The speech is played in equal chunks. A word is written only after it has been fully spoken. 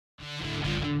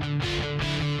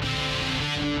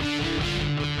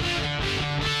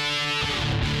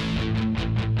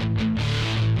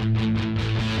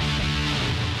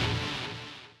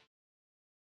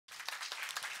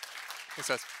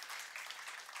Success.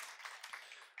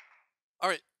 All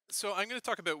right. So I'm going to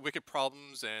talk about wicked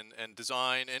problems and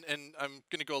design, and I'm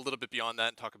going to go a little bit beyond that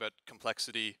and talk about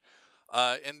complexity.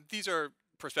 And these are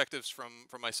perspectives from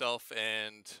myself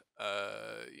and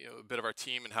a bit of our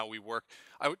team and how we work.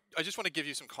 I just want to give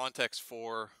you some context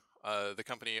for the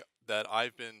company that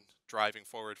I've been driving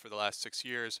forward for the last 6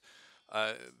 years.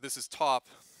 This is Top.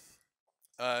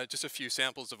 Just a few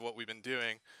samples of what we've been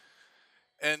doing,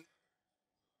 and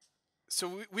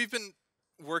so we've been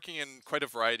working in quite a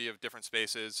variety of different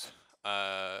spaces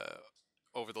uh,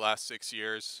 over the last 6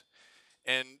 years,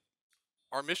 and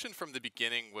our mission from the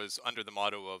beginning was under the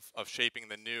motto of shaping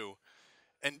the new,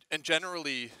 and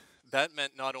generally that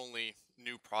meant not only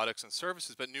new products and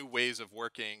services, but new ways of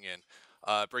working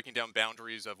and breaking down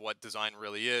boundaries of what design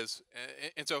really is.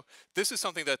 And so this is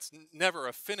something that's never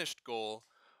a finished goal,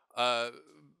 uh,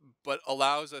 but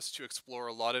allows us to explore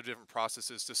a lot of different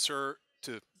processes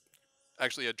to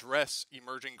actually address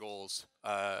emerging goals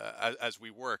as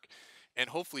we work, and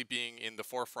hopefully being in the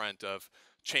forefront of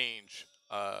change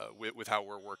with how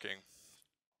we're working.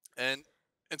 And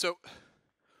and so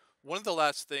one of the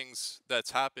last things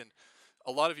that's happened,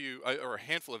 a lot of you, or a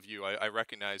handful of you, I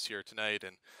recognize here tonight,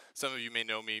 and some of you may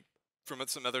know me from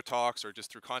some other talks or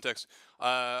just through context.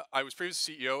 I was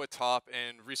previously CEO at Top,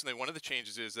 and recently one of the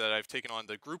changes is that I've taken on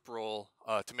the group role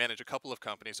to manage a couple of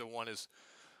companies. So one is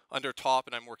under Top,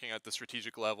 and I'm working at the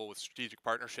strategic level with strategic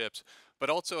partnerships. But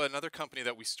also another company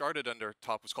that we started under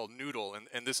Top was called Noodle,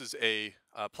 and this is a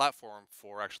platform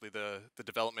for actually the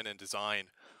development and design.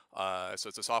 So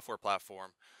it's a software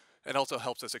platform, and also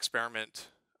helps us experiment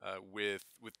with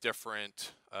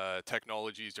different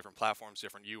technologies, different platforms,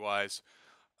 different UIs.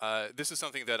 This is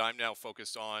something that I'm now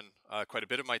focused on quite a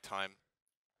bit of my time,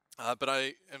 but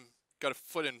I am got a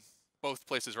foot in both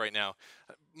places right now.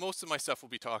 Most of my stuff will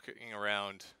be talking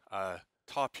around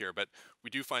Top here, but we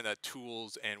do find that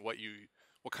tools and what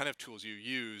kind of tools you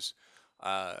use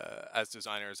as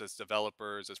designers, as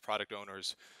developers, as product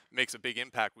owners makes a big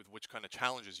impact with which kind of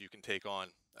challenges you can take on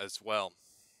as well.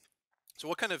 So,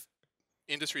 what kind of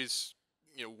industries,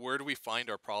 where do we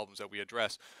find our problems that we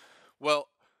address? Well,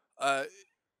 uh,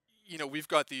 we've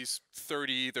got these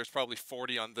 30, there's probably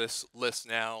 40 on this list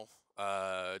now,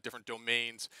 different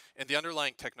domains. And the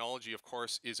underlying technology, of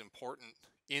course, is important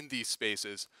in these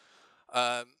spaces.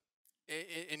 Um,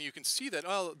 and you can see that,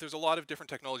 oh, there's a lot of different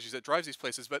technologies that drives these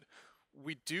places, but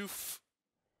we do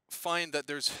find that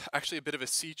there's actually a bit of a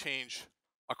sea change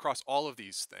across all of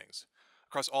these things,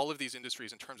 across all of these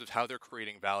industries in terms of how they're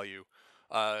creating value.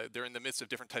 They're in the midst of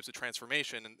different types of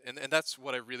transformation, and that's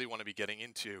what I really want to be getting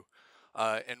into,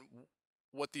 and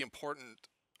what the important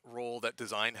role that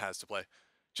design has to play.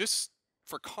 Just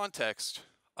for context,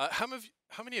 how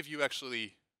many of you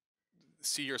actually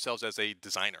see yourselves as a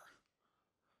designer?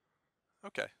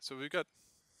 Okay, so we've got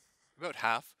about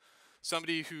half.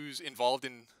 Somebody who's involved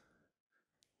in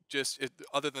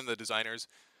other than the designers,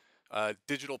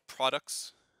 digital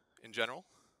products in general,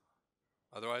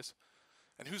 otherwise.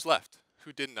 And who's left?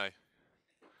 Who didn't I?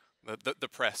 The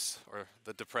press or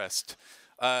the depressed.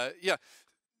 Yeah,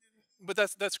 but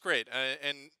that's great,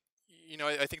 and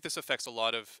I think this affects a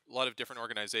lot of different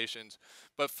organizations.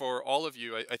 But for all of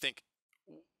you, I think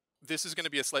this is going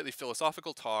to be a slightly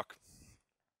philosophical talk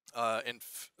and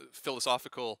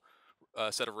philosophical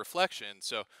set of reflections.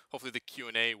 So hopefully the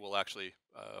Q&A will actually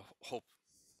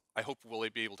I hope we'll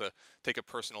be able to take a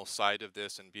personal side of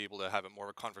this and be able to have a more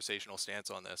of a conversational stance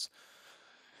on this.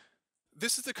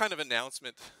 This is the kind of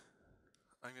announcement.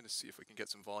 I'm going to see if we can get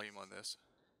some volume on this.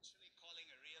 Actually calling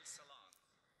a real salon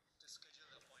to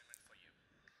schedule an appointment for you.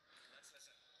 Let's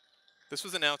listen. This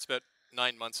was announced about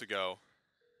 9 months ago.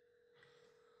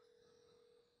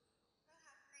 How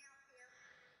can I help you?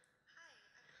 Hi,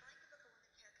 I'm calling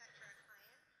to book a women's haircut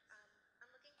for a client. I'm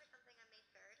looking for something on May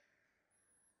 3rd.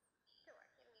 Sure,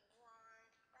 give me 1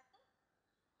 second.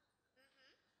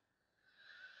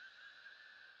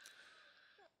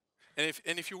 Mm-hmm.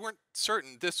 And if you weren't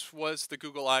certain, this was the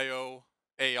Google I/O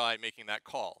AI making that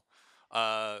call.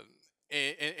 Uh,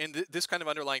 and this kind of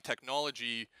underlying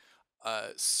technology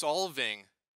solving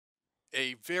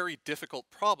a very difficult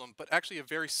problem, but actually a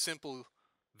very simple,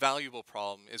 valuable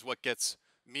problem is what gets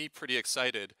me pretty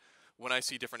excited when I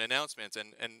see different announcements,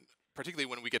 and particularly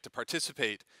when we get to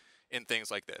participate in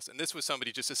things like this. And this was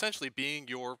somebody just essentially being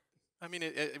your, I mean,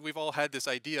 we've all had this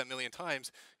idea a million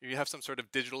times. You have some sort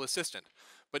of digital assistant,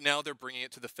 but now they're bringing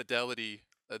it to the fidelity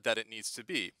that it needs to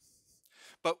be.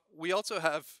 But we also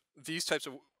have these types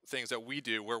of things that we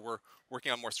do where we're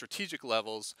working on more strategic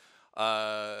levels,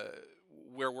 uh,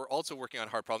 where we're also working on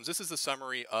hard problems. This is the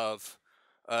summary of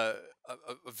uh,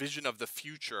 a vision of the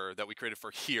future that we created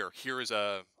for here. Here is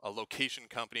a location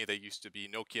company. They used to be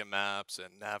Nokia Maps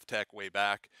and Navtech way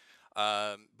back.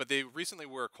 But they recently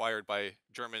were acquired by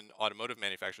German automotive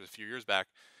manufacturers a few years back,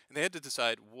 and they had to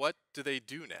decide what do they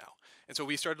do now. And so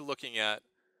we started looking at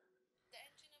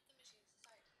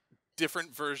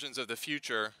different versions of the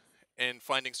future and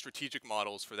finding strategic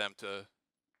models for them to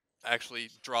actually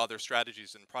draw their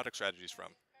strategies and product strategies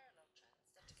from. Parallel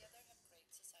trends that together have great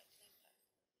societal impact.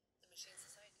 The Machine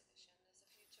Society vision is a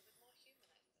future with more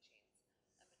humanized machines,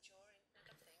 a mature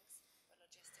Internet of Things where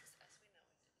logistics as we know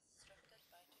it is disrupted by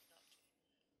technology,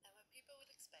 and where people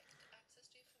will expect access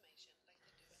to information like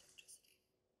they do electricity.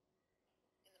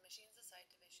 In the Machine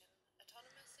Society vision,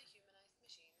 autonomous and humanized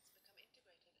machines become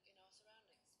integrated in our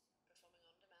surroundings, performing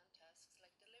on-demand tasks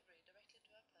like delivery directly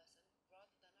to our person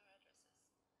rather than our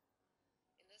addresses.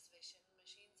 In this vision,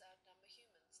 machines outnumber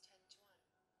humans 10 to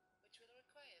 1, which will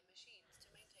require machines to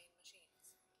maintain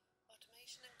machines.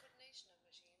 Automation and coordination of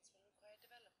machines will require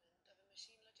development of a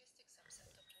machine logistics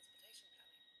subset of transportation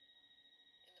planning.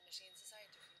 In the Machine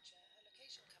Society future, a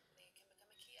location company can become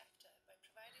a key actor by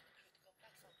providing the critical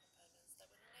platform components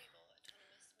that will enable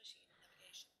autonomous machine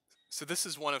navigation. So this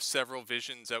is one of several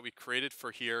visions that we created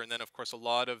for here, and then of course a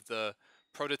lot of the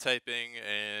prototyping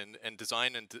and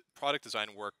design and product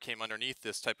design work came underneath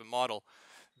this type of model.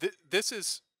 This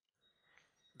is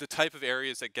the type of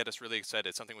areas that get us really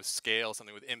excited. Something with scale,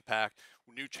 something with impact,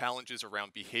 new challenges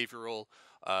around behavioral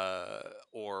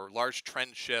or large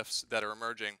trend shifts that are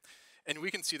emerging. And we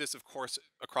can see this, of course,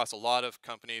 across a lot of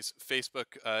companies.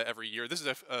 Facebook every year. This is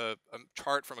a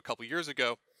chart from a couple years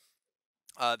ago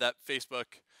that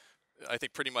Facebook, I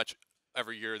think pretty much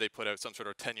every year they put out some sort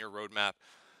of 10-year roadmap.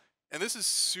 And this is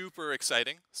super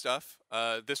exciting stuff.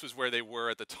 This was where they were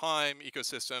at the time,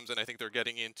 ecosystems, and I think they're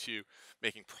getting into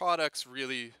making products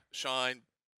really shine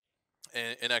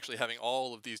and actually having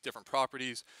all of these different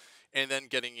properties, and then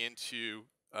getting into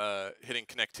hitting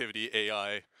connectivity,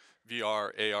 AI,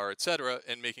 VR, AR, etc.,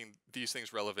 and making these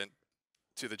things relevant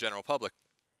to the general public.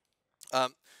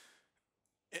 The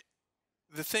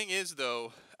thing is,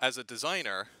 though, as a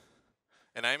designer,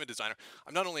 and I am a designer,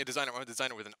 I'm not only a designer, I'm a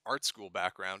designer with an art school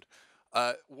background.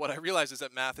 What I realize is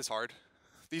that math is hard.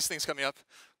 These things coming up,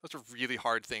 those are really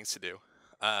hard things to do.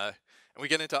 And we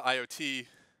get into IoT,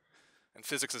 and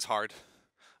physics is hard.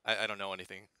 I don't know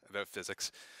anything about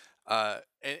physics.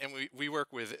 And we work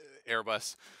with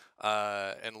Airbus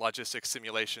and logistics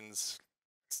simulations,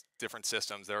 different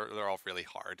systems. They're all really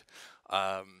hard.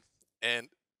 And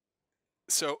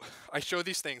so I show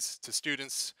these things to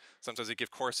students. Sometimes I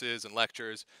give courses and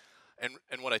lectures.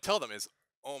 And what I tell them is,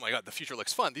 oh my God, the future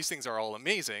looks fun. These things are all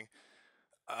amazing.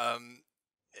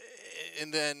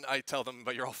 And then I tell them,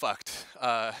 but you're all fucked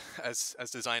as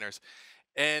designers.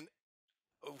 And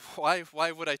why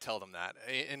would I tell them that?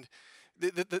 And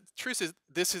the truth is,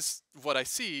 this is what I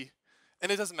see,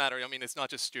 and it doesn't matter. I mean, it's not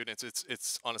just students.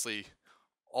 It's honestly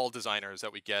all designers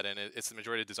that we get, and it's the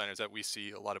majority of designers that we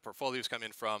see a lot of portfolios come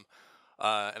in from.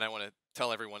 And I want to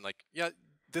tell everyone, like, yeah,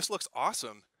 this looks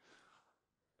awesome,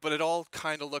 but it all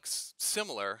kind of looks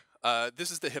similar.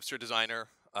 This is the hipster designer,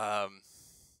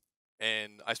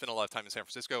 and I spend a lot of time in San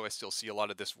Francisco. I still see a lot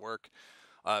of this work,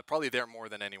 probably there more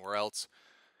than anywhere else.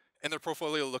 And their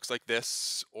portfolio looks like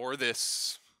this, or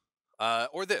this,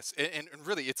 or this. And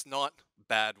really, it's not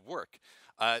bad work.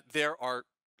 There are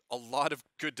a lot of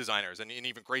good designers and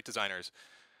even great designers,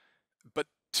 but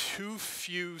too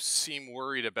few seem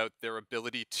worried about their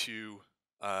ability to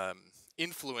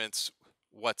influence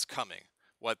what's coming,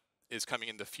 what is coming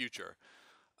in the future.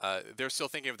 They're still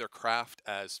thinking of their craft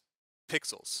as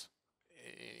pixels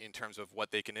in terms of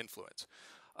what they can influence.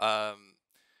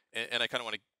 And I kind of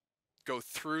want to go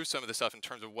through some of the stuff in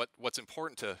terms of what's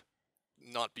important to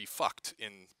not be fucked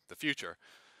in the future.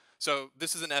 So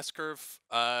this is an S-curve.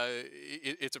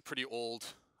 It's a pretty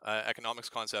old economics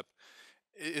concept.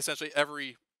 Essentially,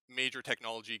 every major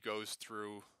technology goes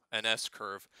through an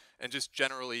S-curve, and just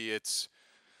generally, it's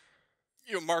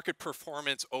market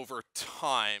performance over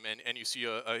time, and you see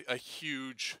a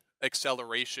huge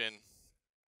acceleration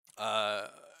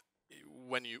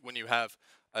when you have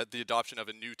the adoption of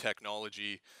a new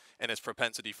technology and its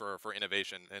propensity for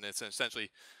innovation, and it's essentially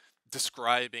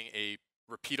describing a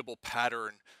repeatable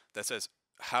pattern that says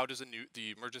how does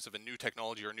the emergence of a new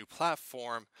technology or a new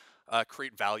platform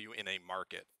create value in a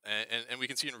market, and we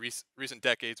can see in recent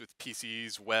decades with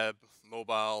PCs, web,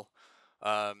 mobile.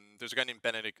 There's a guy named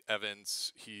Benedict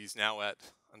Evans. He's now at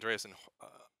Andreessen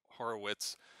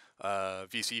Horowitz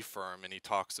VC firm, and he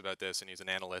talks about this, and he's an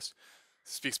analyst.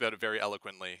 Speaks about it very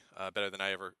eloquently, better than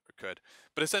I ever could.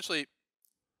 But essentially,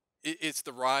 it's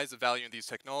the rise of value in these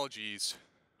technologies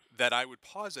that I would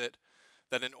posit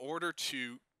that in order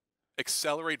to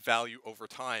accelerate value over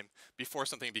time before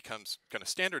something becomes kind of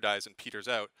standardized and peters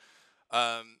out,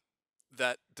 um,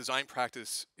 that design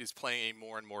practice is playing a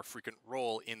more and more frequent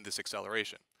role in this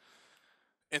acceleration.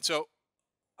 And so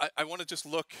I want to just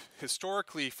look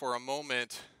historically for a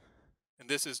moment, and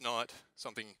this is not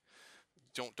something,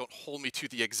 don't hold me to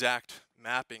the exact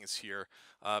mappings here,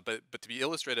 but to be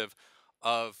illustrative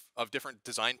of different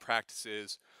design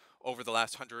practices over the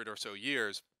last 100 or so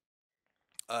years,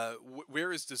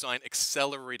 where is design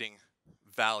accelerating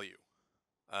value,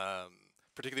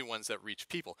 particularly ones that reach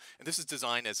people? And this is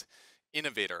design as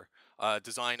innovator,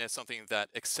 design as something that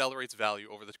accelerates value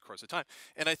over the course of time.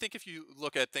 And I think if you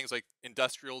look at things like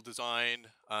industrial design,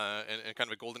 and kind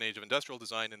of a golden age of industrial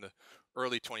design in the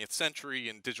early 20th century,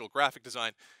 and digital graphic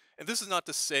design, and this is not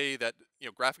to say that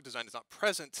graphic design is not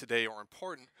present today or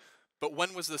important, but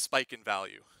when was the spike in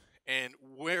value? And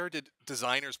where did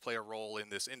designers play a role in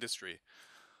this industry?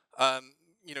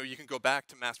 You can go back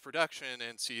to mass production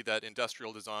and see that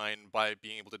industrial design, by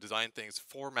being able to design things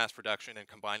for mass production and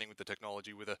combining with the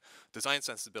technology with a design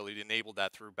sensibility, enabled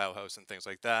that through Bauhaus and things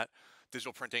like that.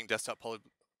 Digital printing, desktop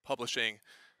publishing,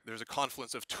 there's a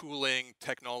confluence of tooling,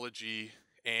 technology,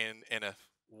 and a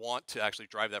want to actually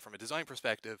drive that from a design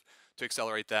perspective to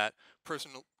accelerate that.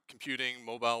 Personal computing,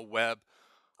 mobile, web,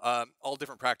 all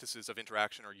different practices of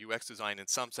interaction or UX design in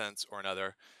some sense or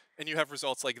another. And you have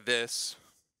results like this,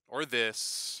 or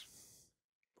this,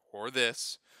 or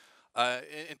this.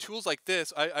 And tools like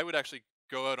this, I would actually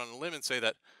go out on a limb and say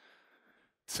that,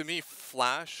 to me,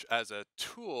 Flash as a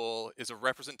tool is a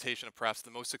representation of perhaps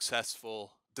the most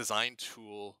successful design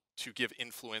tool to give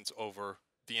influence over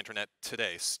the internet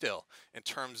today, still, in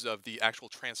terms of the actual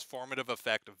transformative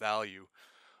effect of value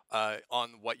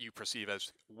on what you perceive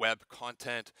as web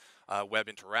content, web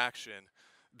interaction.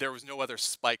 There was no other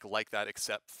spike like that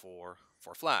except for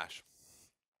Flash.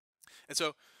 And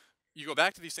so you go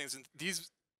back to these things, and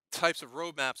these types of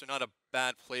roadmaps are not a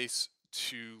bad place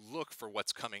to look for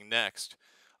what's coming next.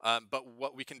 But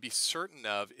what we can be certain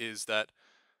of is that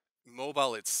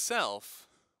mobile itself,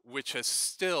 which has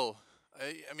still,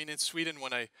 I mean, in Sweden,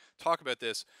 when I talk about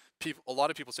this, a lot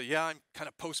of people say, yeah, I'm kind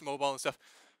of post-mobile and stuff.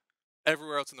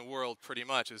 Everywhere else in the world, pretty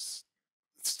much, is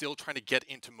still trying to get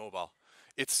into mobile.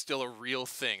 It's still a real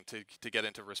thing to get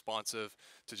into responsive,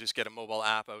 to just get a mobile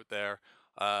app out there.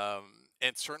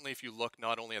 And certainly if you look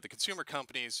not only at the consumer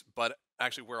companies, but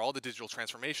actually where all the digital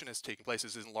transformation is taking place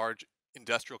is in large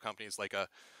industrial companies like a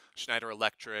Schneider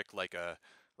Electric, like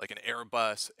an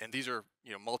Airbus, and these are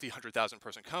multi-100,000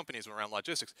 person companies around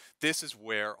logistics. This is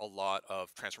where a lot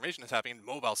of transformation is happening.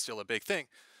 Mobile's still a big thing,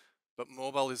 but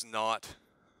mobile is not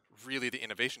really the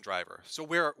innovation driver. So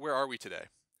where are we today?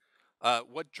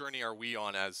 What journey are we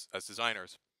on as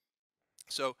designers?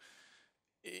 So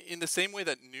in the same way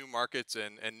that new markets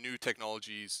and new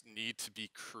technologies need to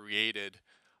be created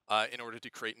in order to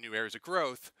create new areas of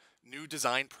growth, new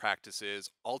design practices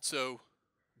also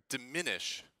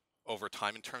diminish over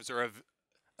time in terms of their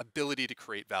ability to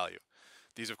create value.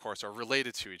 These, of course, are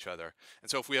related to each other. And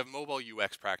so if we have mobile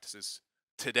UX practices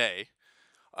today,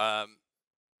 mobile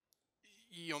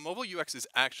UX is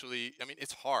actually, I mean,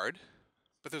 it's hard,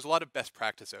 but there's a lot of best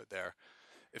practice out there.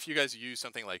 If you guys use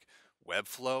something like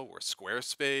Webflow or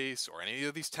Squarespace or any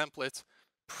of these templates,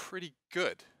 pretty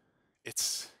good.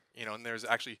 It's, and there's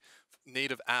actually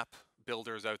native app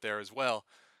builders out there as well.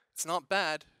 It's not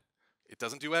bad. It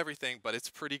doesn't do everything, but it's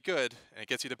pretty good, and it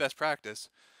gets you to best practice.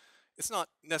 It's not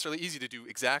necessarily easy to do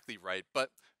exactly right, but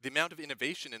the amount of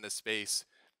innovation in this space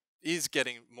is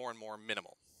getting more and more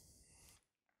minimal.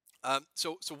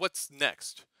 So what's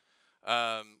next?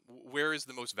 Where is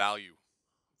the most value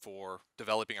for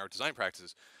developing our design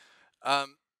practices?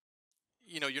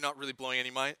 You're not really blowing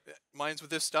any minds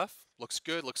with this stuff. Looks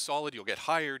good, looks solid. You'll get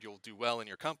hired. You'll do well in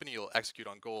your company. You'll execute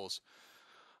on goals.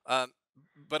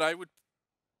 But I would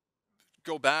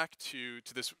go back to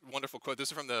this wonderful quote.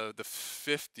 This is from the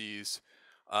 50s.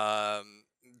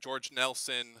 George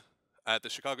Nelson at the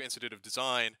Chicago Institute of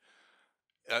Design.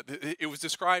 It was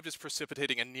described as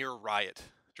precipitating a near riot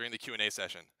during the Q&A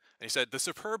session. And he said, the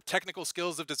superb technical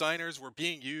skills of designers were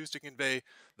being used to convey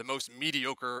the most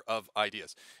mediocre of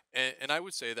ideas. And I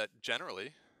would say that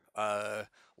generally, a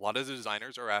lot of the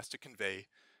designers are asked to convey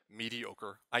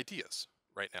mediocre ideas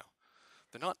right now.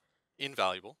 They're not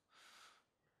invaluable,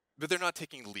 but they're not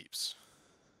taking leaps.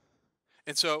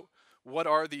 And so what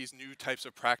are these new types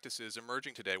of practices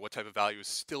emerging today? What type of value is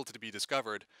still to be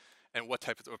discovered? And what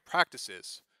type of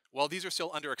practices? Well, these are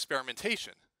still under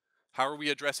experimentation. How are we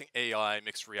addressing AI,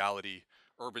 mixed reality,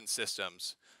 urban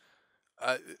systems?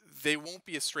 They won't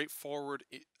be as straightforward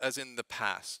as in the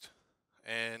past.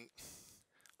 And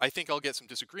I think I'll get some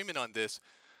disagreement on this.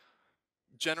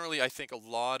 Generally, I think a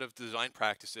lot of design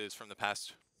practices from the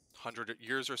past 100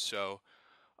 years or so,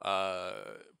 uh,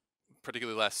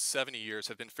 particularly the last 70 years,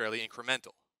 have been fairly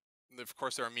incremental. And of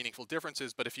course, there are meaningful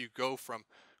differences, but if you go from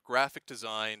graphic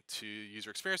design to user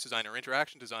experience design or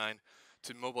interaction design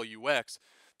to mobile UX,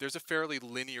 there's a fairly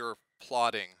linear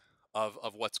plotting of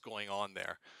what's going on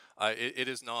there. It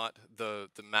is not the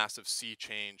massive sea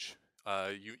change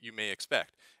you may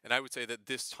expect. And I would say that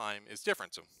this time is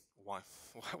different. So why,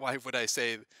 why would I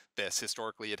say this?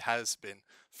 Historically, it has been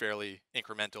fairly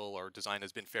incremental, or design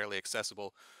has been fairly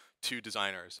accessible to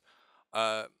designers.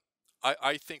 Uh,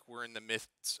 I think we're in the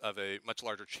midst of a much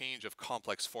larger change of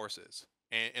complex forces.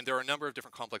 And there are a number of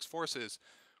different complex forces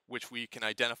which we can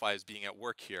identify as being at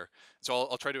work here. So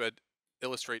I'll try to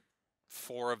illustrate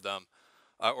four of them,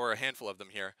 or a handful of them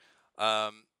here.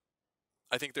 Um,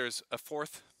 I think there's a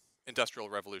fourth industrial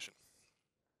revolution.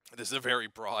 This is a very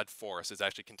broad force. It's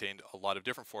actually contained a lot of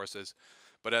different forces.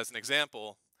 But as an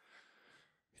example,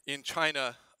 in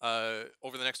China,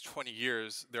 over the next 20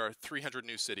 years, there are 300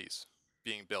 new cities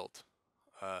being built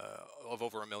of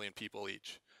over 1 million people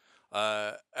each.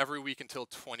 Every week until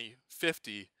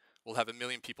 2050, we'll have 1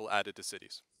 million people added to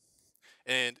cities.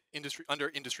 And under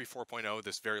Industry 4.0,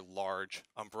 this very large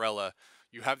umbrella,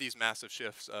 you have these massive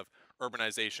shifts of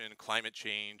urbanization, climate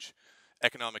change,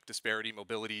 economic disparity,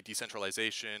 mobility,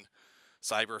 decentralization,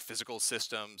 cyber physical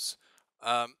systems.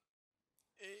 Um,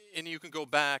 and you can go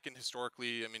back and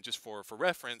historically, I mean, just for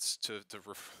reference,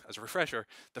 as a refresher,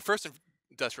 the first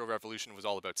industrial revolution was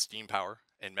all about steam power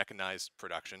and mechanized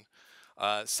production.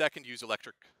 Second, use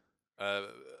uh,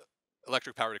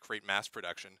 electric power to create mass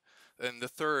production. And the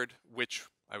third, which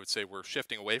I would say we're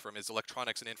shifting away from, is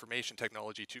electronics and information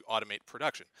technology to automate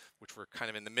production, which we're kind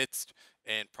of in the midst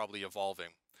and probably evolving.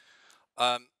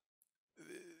 Um,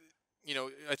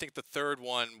 I think the third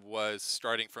one was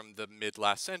starting from the mid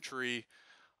last century,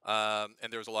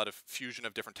 and there was a lot of fusion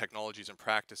of different technologies and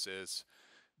practices.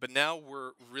 But now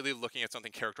we're really looking at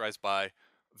something characterized by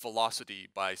velocity,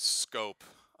 by scope,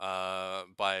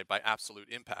 by absolute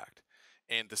impact.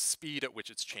 And the speed at which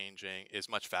it's changing is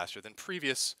much faster than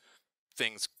previous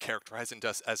things characterized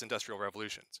as industrial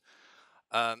revolutions.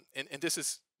 And this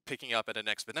is picking up at an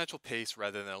exponential pace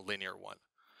rather than a linear one.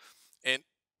 And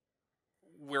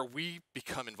where we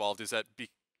become involved is that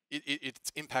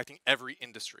it's impacting every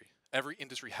industry. Every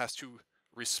industry has to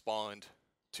respond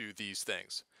to these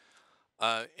things.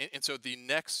 And so the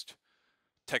next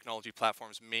technology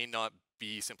platforms may not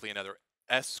be simply another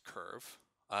S curve,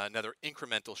 another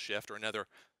incremental shift, or another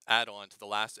add-on to the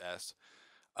last S,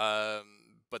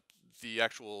 but the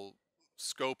actual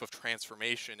scope of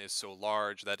transformation is so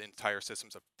large that entire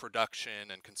systems of production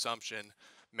and consumption,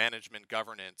 management,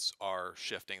 governance are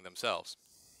shifting themselves.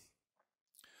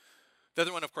 The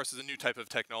other one, of course, is a new type of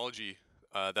technology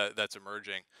that's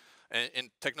emerging, and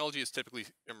technology has typically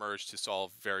emerged to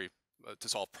solve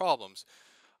problems,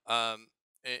 um,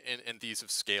 and these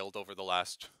have scaled over the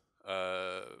last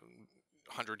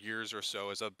 100 years or so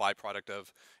as a byproduct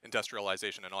of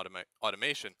industrialization and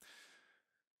automation.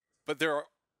 But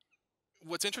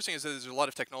what's interesting is that there's a lot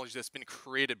of technology that's been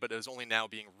created, but is only now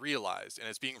being realized, and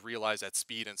it's being realized at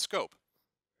speed and scope.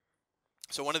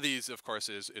 So one of these, of course,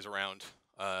 is around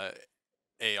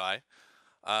AI.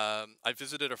 I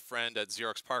visited a friend at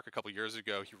Xerox PARC a couple years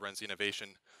ago. He runs the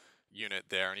innovation unit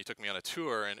there, and he took me on a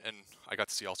tour, and I got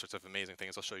to see all sorts of amazing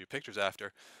things. I'll show you pictures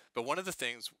after. But one of the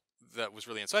things that was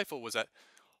really insightful was that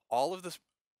all of this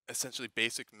essentially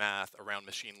basic math around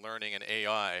machine learning and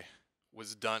AI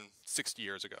was done 60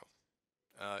 years ago.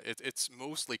 It's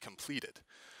mostly completed,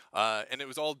 and it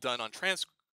was all done on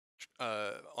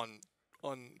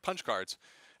punch cards.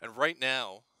 And right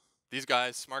now, these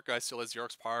guys, smart guys still at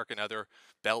Xerox PARC and other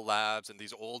Bell Labs and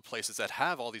these old places that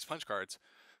have all these punch cards,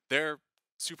 their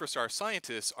superstar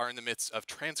scientists are in the midst of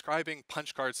transcribing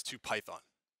punch cards to Python.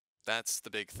 That's the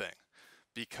big thing,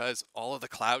 because all of the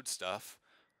cloud stuff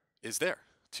is there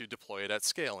to deploy it at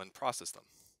scale and process them.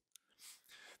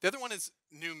 The other one is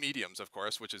new mediums, of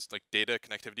course, which is like data,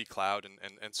 connectivity, cloud,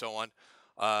 and so on.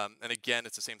 And again,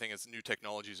 it's the same thing as new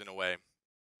technologies in a way.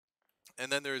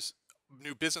 And then there's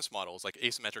new business models like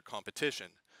asymmetric competition.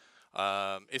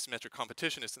 Asymmetric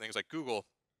competition is things like Google.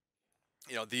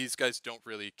 These guys don't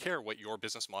really care what your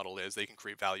business model is. They can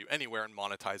create value anywhere and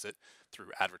monetize it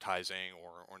through advertising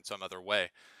or in some other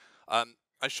way.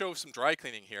 I show some dry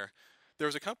cleaning here. There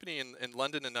was a company in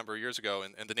London a number of years ago,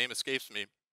 and the name escapes me,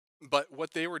 but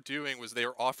what they were doing was they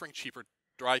were offering cheaper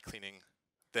dry cleaning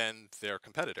than their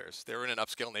competitors. They were in an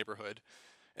upscale neighborhood,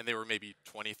 and they were maybe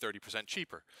 20, 30%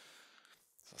 cheaper.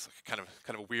 It's like kind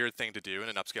of a weird thing to do in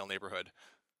an upscale neighborhood.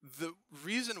 The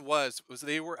reason was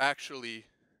they were actually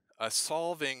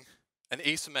solving an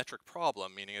asymmetric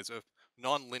problem, meaning it's a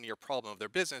non-linear problem of their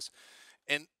business,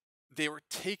 and they were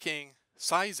taking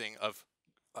sizing uh,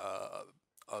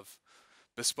 of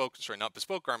bespoke, sorry, not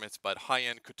bespoke garments, but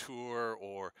high-end couture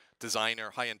or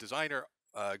high-end designer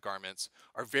garments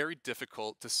are very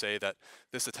difficult to say that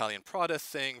this Italian Prada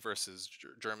thing versus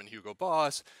German Hugo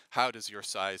Boss, how does your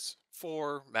size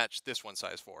 4 match this one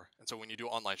size 4? And so when you do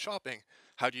online shopping,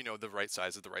 how do you know the right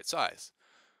size is the right size?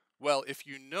 Well, if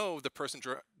you know the person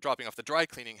dropping off the dry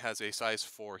cleaning has a size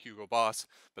 4 Hugo Boss,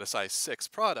 but a size 6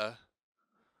 Prada,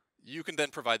 you can then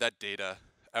provide that data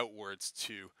outwards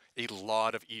to a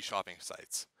lot of e-shopping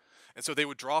sites. And so they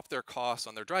would drop their costs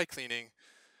on their dry cleaning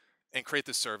and create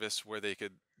this service where they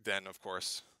could then, of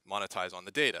course, monetize on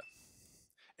the data.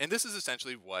 And this is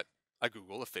essentially what a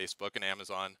Google, a Facebook, and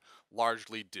Amazon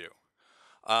largely do.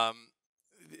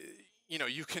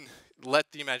 You can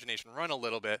let the imagination run a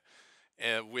little bit.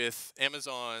 With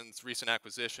Amazon's recent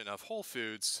acquisition of Whole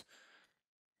Foods,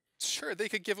 sure, they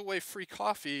could give away free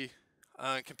coffee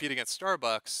and compete against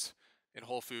Starbucks in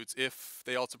Whole Foods if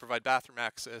they also provide bathroom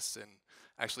access and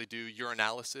actually do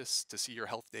urinalysis to see your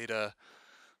health data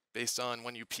based on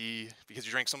when you pee because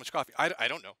you drank so much coffee. I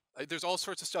don't know. There's all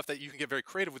sorts of stuff that you can get very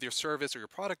creative with your service or your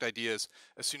product ideas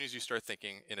as soon as you start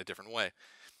thinking in a different way.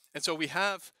 And so we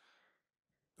have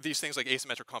these things like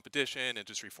asymmetric competition,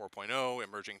 Industry 4.0,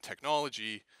 emerging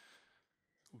technology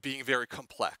being very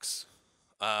complex.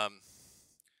 And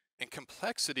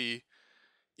complexity,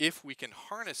 if we can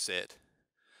harness it,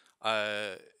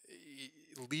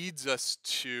 leads us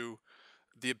to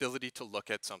the ability to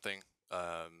look at something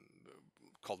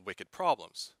called wicked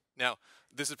problems. Now,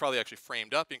 this is probably actually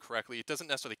framed up incorrectly. It doesn't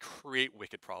necessarily create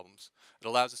wicked problems. It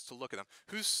allows us to look at them.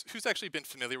 Who's actually been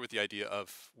familiar with the idea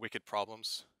of wicked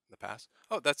problems in the past?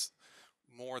 Oh, that's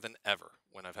more than ever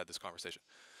when I've had this conversation.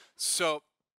 So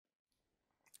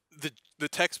the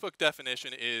textbook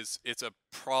definition is it's a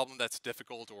problem that's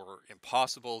difficult or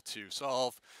impossible to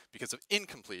solve because of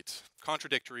incomplete,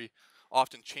 contradictory,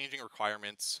 often changing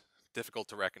requirements, difficult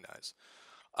to recognize.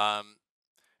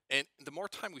 And the more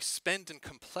time we spend in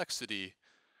complexity,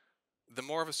 the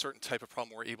more of a certain type of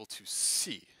problem we're able to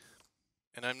see.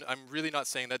 And I'm really not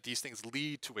saying that these things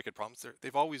lead to wicked problems.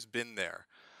 They've always been there.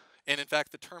 And in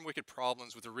fact, the term wicked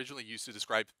problems was originally used to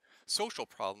describe social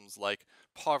problems like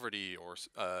poverty or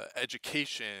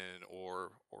education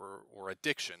or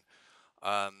addiction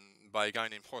by a guy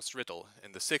named Horst Rittel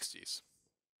in the 60s.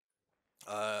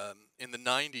 In the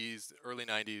 90s, early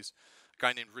 90s, a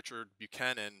guy named Richard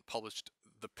Buchanan published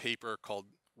the paper called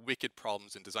Wicked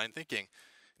Problems in Design Thinking.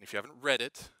 And if you haven't read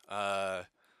it,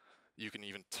 you can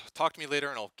even talk to me later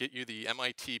and I'll get you the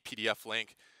MIT PDF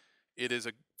link. It is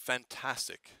a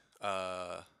fantastic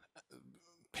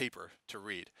paper to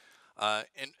read.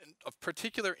 And of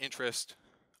particular interest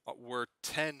were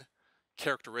 10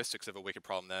 characteristics of a wicked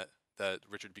problem that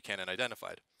Richard Buchanan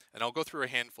identified. And I'll go through a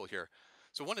handful here.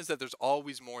 So one is that there's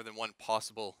always more than one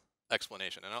possible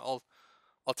explanation. And I'll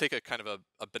take a kind of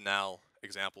a banal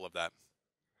example of that.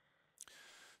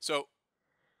 So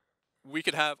we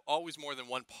could have always more than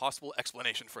one possible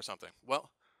explanation for something.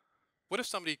 Well, what if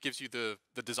somebody gives you the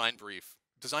design brief,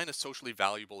 design a socially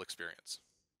valuable experience?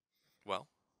 Well,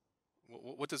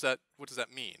 what does that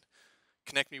mean?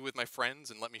 Connect me with my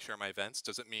friends and let me share my events?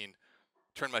 Does it mean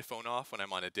turn my phone off when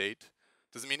I'm on a date?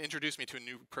 Does it mean introduce me to a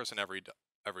new person every day?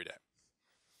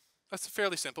 That's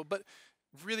fairly simple, but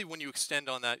really when you extend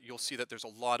on that, you'll see that there's a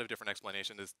lot of different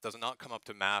explanations. This does not come up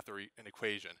to math or an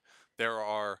equation. There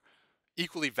are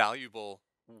equally valuable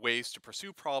ways to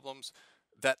pursue problems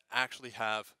that actually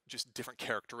have just different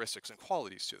characteristics and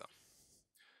qualities to them.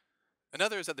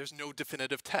 Another is that there's no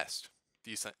definitive test.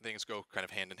 These things go kind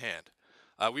of hand in hand.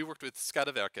 We worked with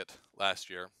Skadeverket last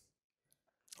year,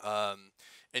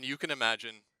 and you can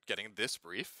imagine getting this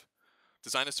brief,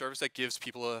 design a service that gives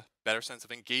people a better sense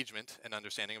of engagement and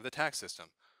understanding of the tax system.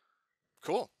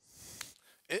 Cool.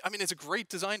 It's a great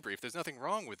design brief. There's nothing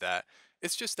wrong with that.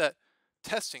 It's just that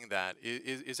testing that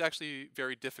is actually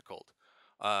very difficult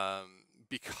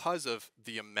because of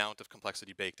the amount of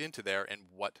complexity baked into there and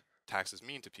what taxes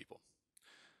mean to people.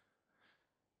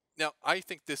 Now, I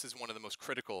think this is one of the most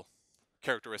critical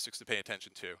characteristics to pay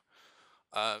attention to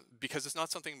because it's not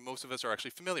something most of us are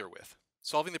actually familiar with.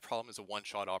 Solving the problem is a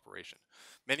one-shot operation.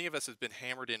 Many of us have been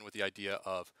hammered in with the idea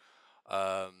of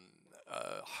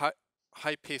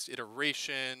high-paced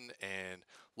iteration and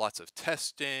lots of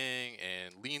testing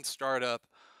and lean startup.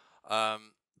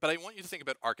 But I want you to think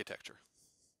about architecture.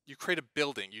 you create a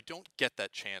building, you don't get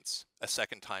that chance a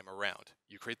second time around.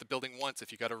 You create the building once.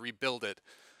 If you got to rebuild it,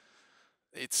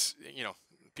 it's,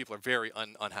 people are very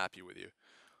unhappy with you.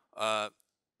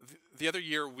 The other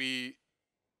year we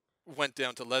went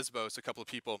down to Lesbos, a couple of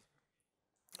people.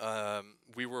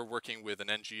 We were working with an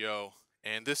NGO,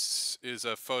 and this is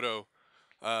a photo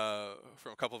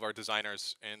from a couple of our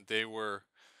designers, and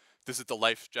this is the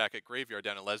life jacket graveyard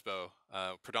down in Lesbos,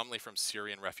 predominantly from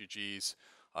Syrian refugees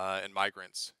and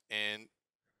migrants. And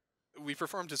we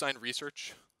performed design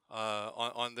research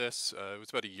on this. It was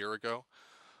about a year ago.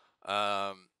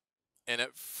 And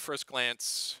at first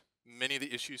glance, many of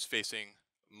the issues facing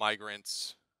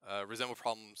migrants resemble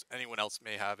problems anyone else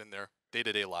may have in their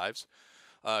day-to-day lives.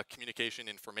 Communication,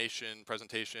 information,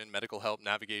 presentation, medical help,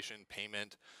 navigation,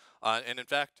 payment. And in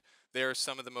fact, they are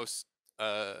some of the most,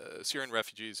 Syrian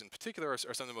refugees in particular, are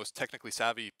some of the most technically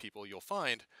savvy people you'll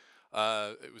find.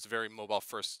 It was a very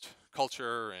mobile-first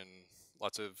culture and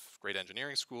lots of great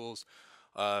engineering schools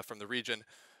from the region.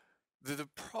 The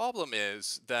problem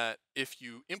is that if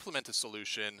you implement a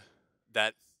solution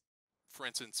that, for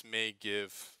instance, may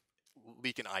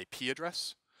leak an IP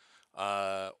address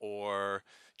or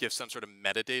give some sort of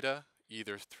metadata,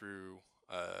 either through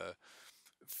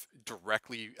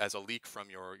directly as a leak from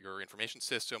your information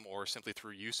system or simply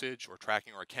through usage or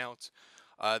tracking or accounts.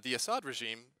 The Assad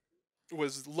regime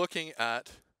was looking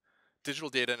at digital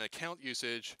data and account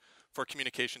usage for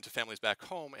communication to families back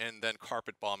home and then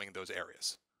carpet bombing those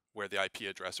areas where the IP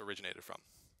address originated from.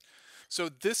 So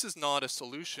this is not a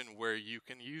solution where you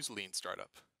can use lean startup.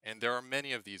 And there are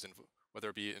many of these, whether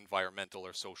it be environmental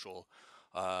or social,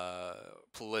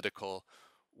 political,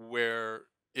 where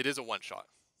it is a one-shot.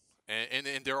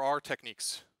 And there are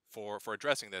techniques for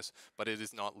addressing this, but it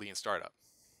is not lean startup.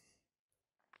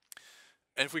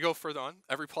 And if we go further on,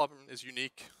 every problem is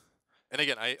unique. And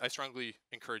again, I strongly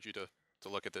encourage you to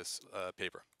look at this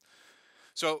paper.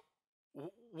 So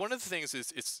one of the things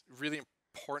is it's really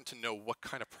important to know what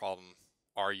kind of problem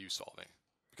are you solving,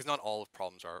 because not all of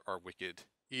problems are wicked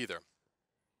either.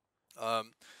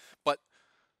 But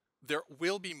there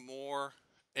will be more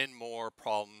and more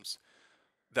problems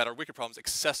that are wicked problems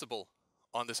accessible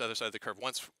on this other side of the curve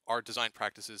once our design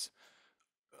practices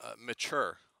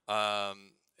mature. But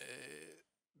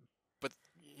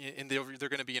they're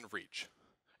going to be in reach.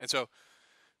 And so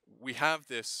we have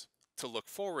this to look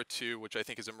forward to, which I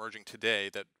think is emerging today,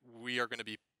 that we are going to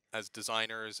be, as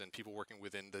designers and people working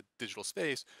within the digital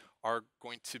space, are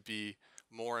going to be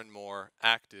more and more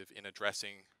active in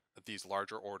addressing these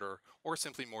larger order or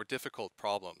simply more difficult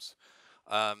problems.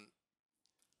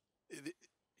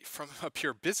 From a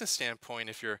pure business standpoint,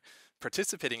 if you're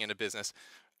participating in a business,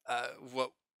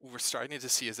 what we're starting to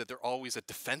see is that they're always a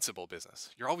defensible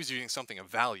business. You're always doing something of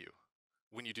value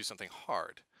when you do something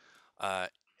hard.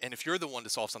 And if you're the one to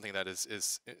solve something that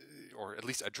is, or at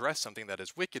least address something that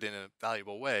is wicked in a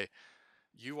valuable way,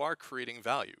 you are creating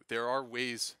value. There are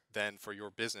ways then for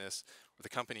your business or the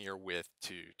company you're with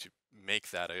to make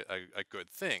that a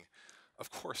good thing. Of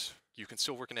course, you can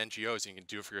still work in NGOs and you can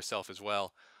do it for yourself as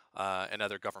well, and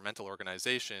other governmental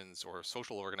organizations or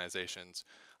social organizations,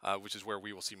 which is where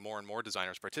we will see more and more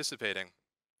designers participating.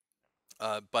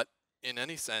 But in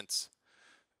any sense,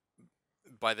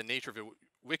 by the nature of a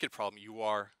wicked problem, you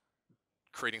are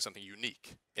creating something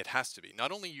unique. It has to be.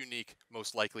 Not only unique,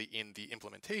 most likely in the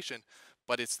implementation,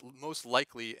 but it's most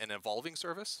likely an evolving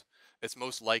service. It's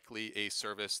most likely a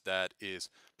service that is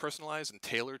personalized and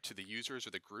tailored to the users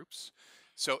or the groups.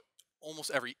 So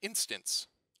almost every instance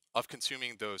of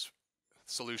consuming those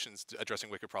solutions to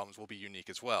addressing wicked problems will be unique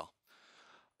as well.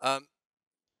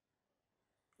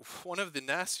 One of the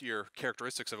nastier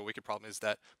characteristics of a wicked problem is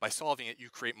that by solving it, you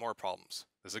create more problems.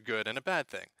 There's a good and a bad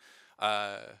thing.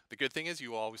 The good thing is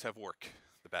you always have work.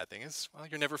 The bad thing is, well,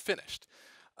 you're never finished.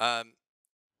 But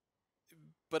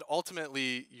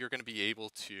ultimately, you're going to be able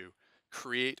to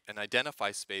create and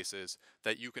identify spaces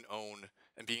that you can own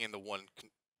and being in the one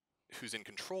who's in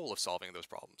control of solving those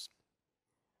problems.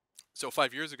 So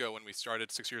 5 years ago when we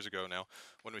started, 6 years ago now,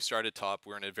 when we started Topp,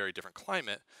 we were in a very different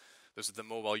climate. Those are the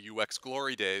mobile UX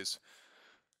glory days.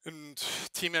 And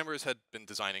team members had been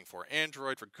designing for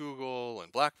Android, for Google,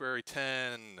 and BlackBerry 10,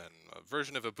 and a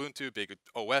version of Ubuntu, big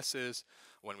OSs.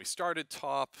 When we started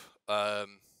Topp,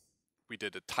 we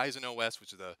did a Tizen OS,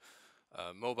 which is a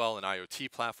mobile and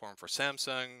IoT platform for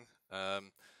Samsung.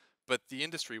 But the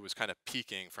industry was kind of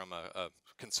peaking from a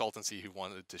consultancy who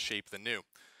wanted to shape the new.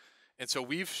 And so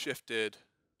we've shifted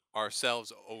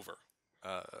ourselves over.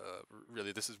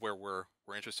 Really, this is where we're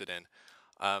interested in.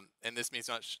 And this means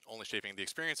not only shaping the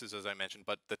experiences, as I mentioned,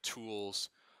 but the tools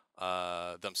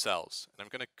themselves. And I'm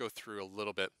going to go through a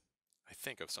little bit I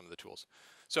think, of some of the tools.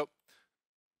 So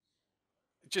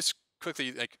just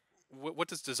quickly, like, what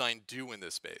does design do in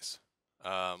this space?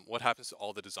 What happens to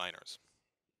all the designers?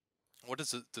 What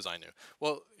does design do?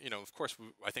 Well, of course,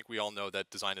 I think we all know that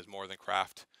design is more than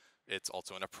craft. It's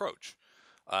also an approach.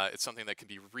 It's something that can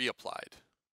be reapplied.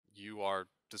 You are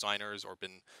designers or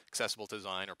been accessible to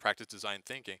design or practice design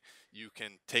thinking. You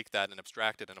can take that and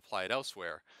abstract it and apply it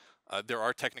elsewhere. There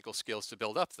are technical skills to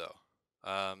build up, though.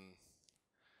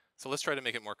 So let's try to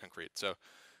make it more concrete. So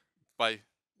by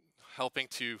helping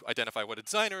to identify what a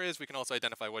designer is, we can also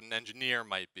identify what an engineer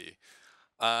might be.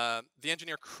 The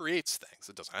engineer creates things.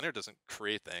 The designer doesn't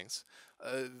create things.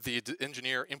 The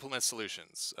engineer implements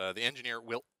solutions. The engineer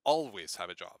will always have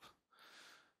a job.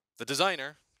 The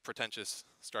designer, pretentious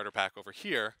starter pack over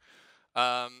here,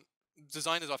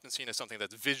 design is often seen as something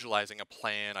that's visualizing a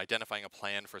plan, identifying a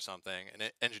plan for something,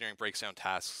 and engineering breaks down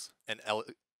tasks and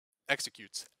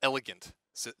executes elegant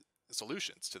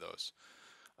solutions to those.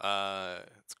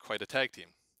 It's quite a tag team.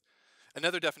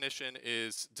 Another definition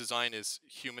is design is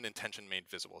human intention made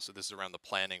visible. So this is around the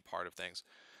planning part of things.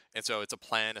 And so it's a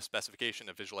plan, a specification,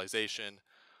 a visualization.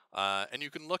 And you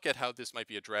can look at how this might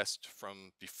be addressed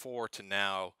from before to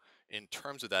now in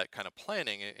terms of that kind of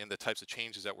planning and the types of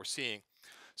changes that we're seeing.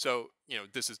 So,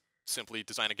 this is simply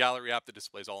design a gallery app that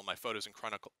displays all of my photos in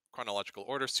chronological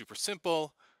order, super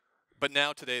simple. But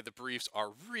now today, the briefs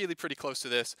are really pretty close to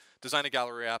this. Design a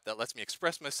gallery app that lets me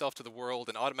express myself to the world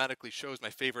and automatically shows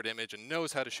my favorite image and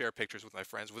knows how to share pictures with my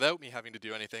friends without me having to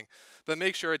do anything. But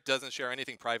make sure it doesn't share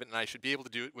anything private, and I should be able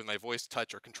to do it with my voice,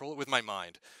 touch, or control it with my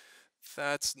mind.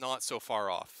 That's not so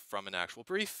far off from an actual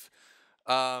brief.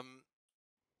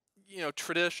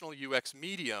 Traditional UX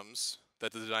mediums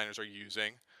that the designers are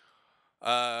using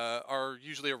are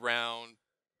usually around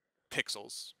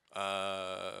pixels,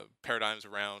 paradigms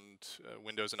around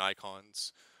windows and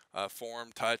icons, form,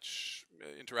 touch,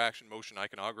 interaction, motion,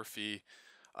 iconography,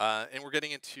 and we're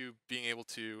getting into being able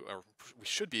to, or we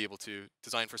should be able to,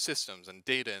 design for systems and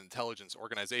data, intelligence,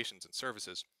 organizations, and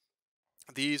services.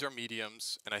 These are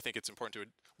mediums, and I think it's important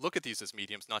to look at these as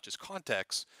mediums, not just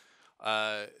contexts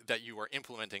that you are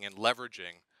implementing and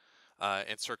leveraging,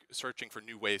 and searching for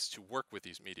new ways to work with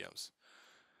these mediums.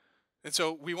 And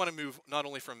so we want to move not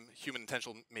only from human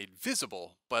intention made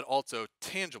visible, but also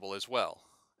tangible as well.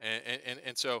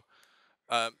 And so,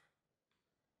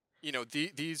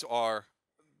 these are,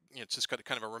 just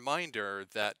kind of a reminder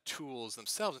that tools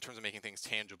themselves, in terms of making things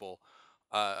tangible,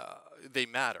 they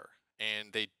matter.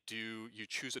 And you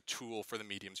choose a tool for the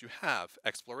mediums you have.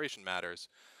 Exploration matters.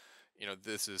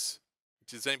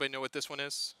 Does anybody know what this one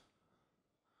is?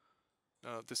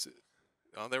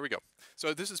 Oh, there we go.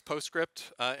 So this is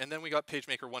PostScript, and then we got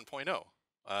PageMaker 1.0,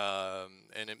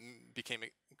 and it became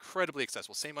incredibly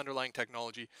accessible. Same underlying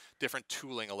technology, different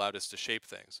tooling allowed us to shape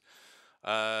things.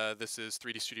 This is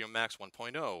 3D Studio Max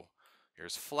 1.0.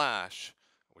 Here's Flash,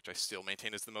 which I still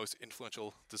maintain is the most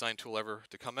influential design tool ever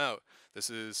to come out. This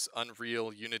is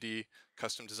Unreal, Unity,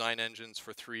 custom design engines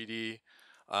for 3D.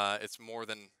 It's more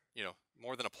than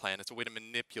a plan. It's a way to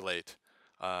manipulate.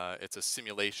 It's a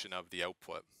simulation of the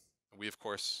output. We, of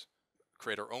course,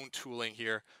 create our own tooling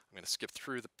here. I'm going to skip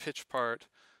through the pitch part,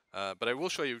 but I will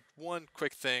show you one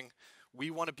quick thing. We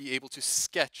want to be able to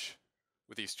sketch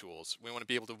with these tools. We want to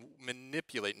be able to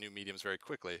manipulate new mediums very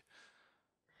quickly.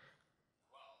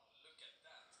 Wow, look at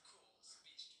that. Cool.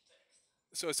 Speech to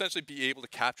text. So essentially be able to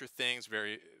capture things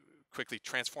very quickly,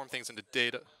 transform things into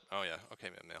data. Oh yeah, okay,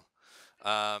 Mail.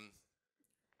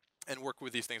 And work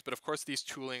with these things. But of course, these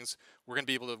toolings, we're going to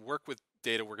be able to work with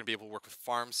data. We're going to be able to work with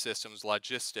farm systems,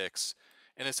 logistics.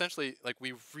 And essentially, like,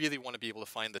 we really want to be able to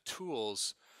find the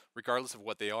tools, regardless of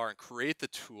what they are, and create the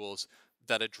tools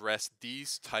that address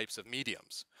these types of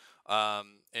mediums.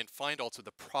 And find also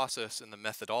the process and the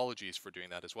methodologies for doing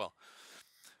that as well.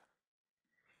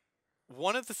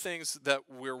 One of the things that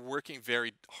we're working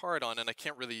very hard on, and I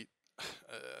can't really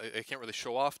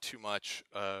show off too much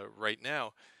right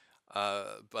now,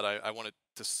 but I wanted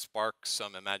to spark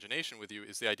some imagination with you,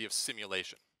 is the idea of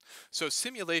simulation. So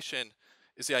simulation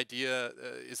is an idea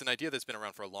that's been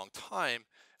around for a long time.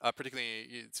 Particularly,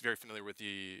 it's very familiar with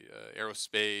the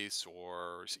aerospace,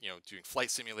 or doing flight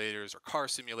simulators or car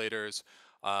simulators,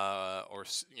 or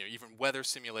even weather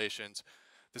simulations.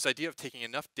 This idea of taking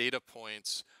enough data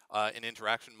points and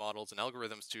interaction models and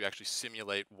algorithms to actually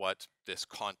simulate what this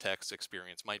context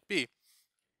experience might be,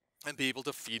 and be able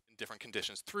to feed in different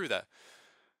conditions through that.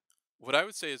 What I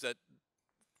would say is that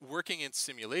working in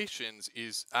simulations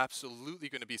is absolutely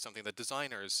going to be something that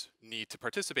designers need to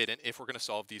participate in if we're going to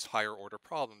solve these higher order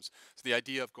problems. So the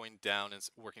idea of going down and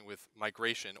working with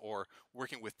migration or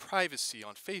working with privacy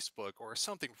on Facebook or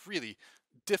something really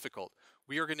difficult,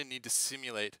 we are going to need to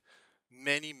simulate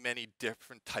many, many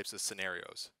different types of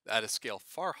scenarios at a scale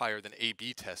far higher than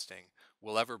A/B testing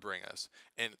will ever bring us,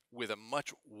 and with a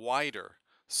much wider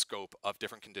scope of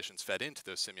different conditions fed into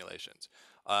those simulations.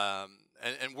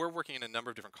 And we're working in a number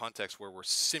of different contexts where we're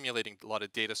simulating a lot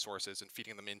of data sources and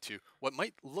feeding them into what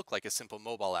might look like a simple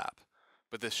mobile app.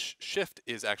 But this shift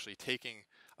is actually taking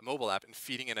a mobile app and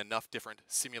feeding in enough different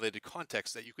simulated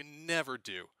contexts that you can never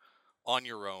do on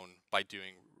your own by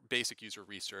doing basic user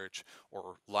research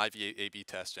or live A/B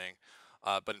testing,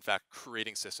 but in fact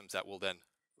creating systems that will then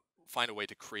find a way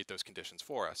to create those conditions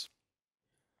for us.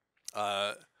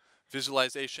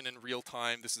 Visualization in real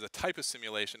time. This is a type of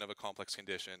simulation of a complex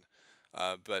condition,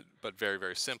 but very,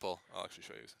 very simple. I'll actually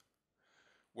show you.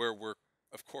 Where we're,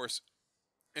 of course,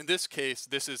 in this case,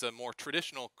 this is a more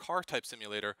traditional car type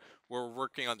simulator where we're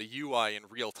working on the UI in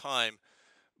real time,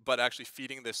 but actually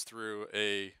feeding this through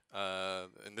a,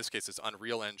 in this case, it's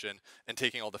Unreal Engine, and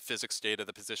taking all the physics data,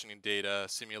 the positioning data,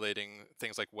 simulating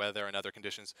things like weather and other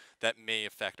conditions that may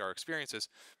affect our experiences.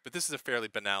 But this is a fairly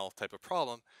banal type of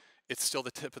problem. It's still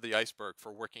the tip of the iceberg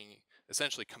for working,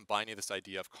 essentially combining this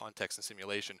idea of context and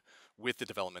simulation with the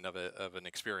development of an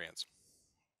experience.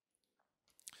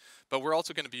 But we're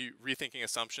also going to be rethinking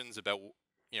assumptions about,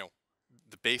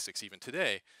 the basics even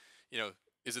today.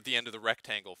 Is it the end of the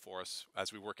rectangle for us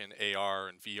as we work in AR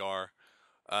and VR?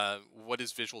 What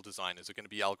is visual design? Is it going to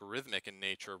be algorithmic in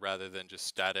nature rather than just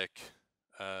static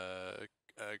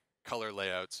color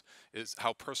layouts?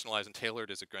 How personalized and tailored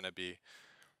is it going to be?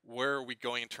 Where are we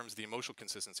going in terms of the emotional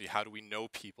consistency? How do we know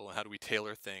people and how do we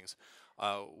tailor things?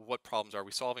 What problems are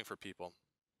we solving for people?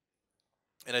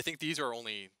 And I think these are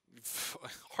only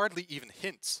hardly even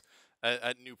hints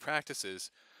at new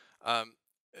practices.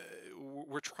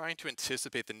 We're trying to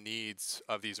anticipate the needs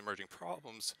of these emerging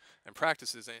problems and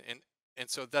practices, and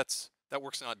so that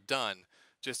work's not done.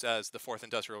 Just as the fourth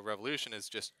industrial revolution is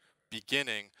just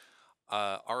beginning,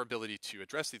 our ability to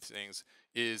address these things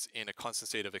is in a constant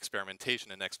state of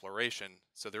experimentation and exploration.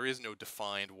 So there is no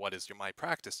defined what is my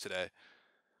practice today.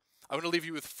 I want to leave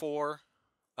you with four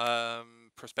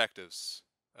perspectives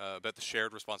about the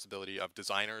shared responsibility of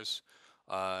designers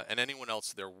and anyone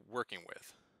else they're working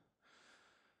with.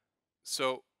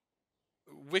 So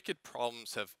wicked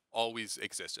problems have always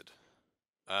existed,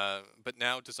 but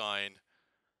now design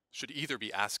should either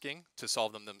be asking to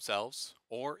solve them themselves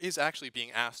or is actually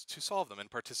being asked to solve them and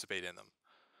participate in them.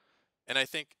 And I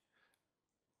think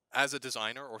as a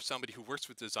designer or somebody who works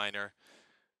with designer,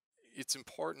 it's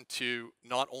important to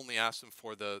not only ask them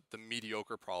for the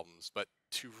mediocre problems, but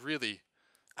to really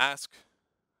ask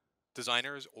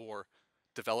designers or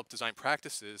develop design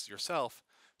practices yourself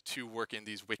to work in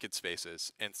these wicked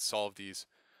spaces and solve these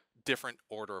different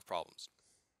order of problems.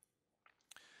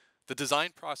 The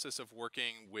design process of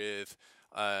working with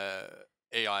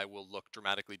AI will look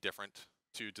dramatically different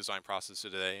to design process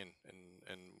today and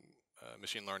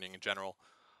machine learning in general.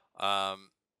 And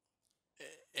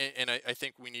I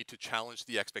think we need to challenge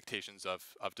the expectations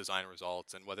of design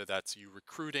results, and whether that's you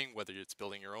recruiting, whether it's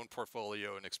building your own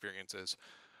portfolio and experiences,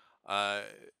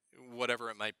 whatever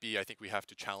it might be, I think we have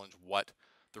to challenge what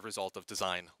the result of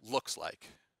design looks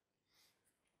like.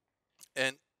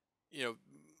 And,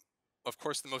 of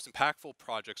course, the most impactful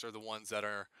projects are the ones that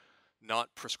are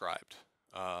not prescribed.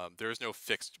 There is no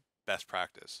fixed best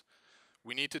practice.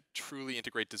 We need to truly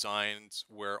integrate designs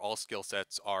where all skill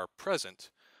sets are present,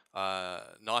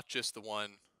 not just the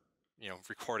one,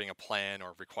 recording a plan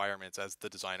or requirements as the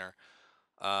designer.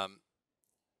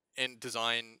 And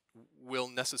design will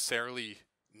necessarily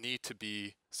need to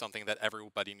be something that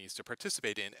everybody needs to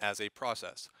participate in as a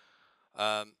process.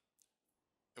 And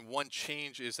one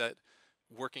change is that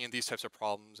working in these types of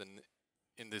problems and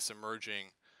in this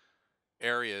emerging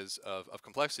areas of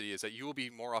complexity is that you will be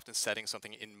more often setting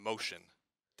something in motion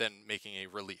than making a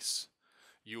release.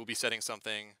 You will be setting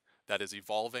something that is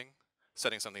evolving,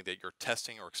 setting something that you're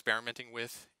testing or experimenting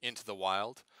with into the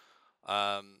wild.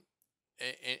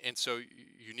 And so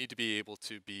you need to be able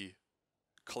to be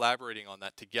collaborating on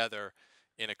that together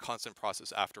in a constant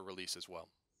process after release as well.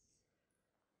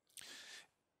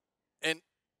 And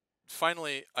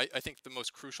finally, I think the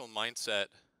most crucial mindset,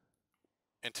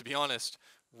 and to be honest,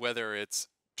 whether it's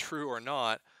true or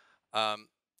not,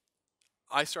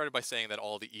 I started by saying that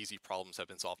all the easy problems have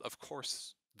been solved. Of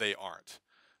course they aren't.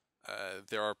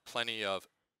 There are plenty of,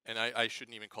 and I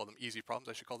shouldn't even call them easy problems,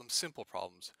 I should call them simple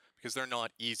problems, because they're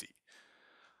not easy.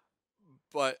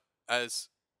 But as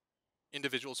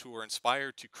individuals who are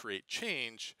inspired to create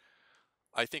change,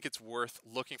 I think it's worth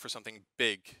looking for something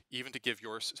big, even to give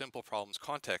your simple problems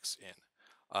context in.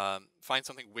 Find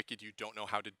something wicked you don't know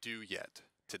how to do yet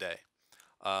today,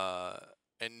 uh,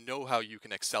 and know how you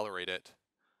can accelerate it.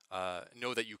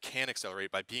 Know that you can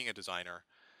accelerate by being a designer,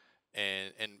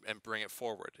 and bring it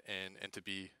forward, and to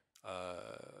be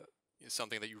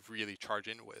something that you really charge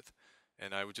in with.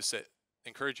 And I would just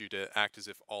encourage you to act as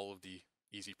if all of the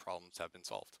easy problems have been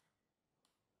solved.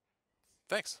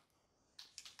 Thanks.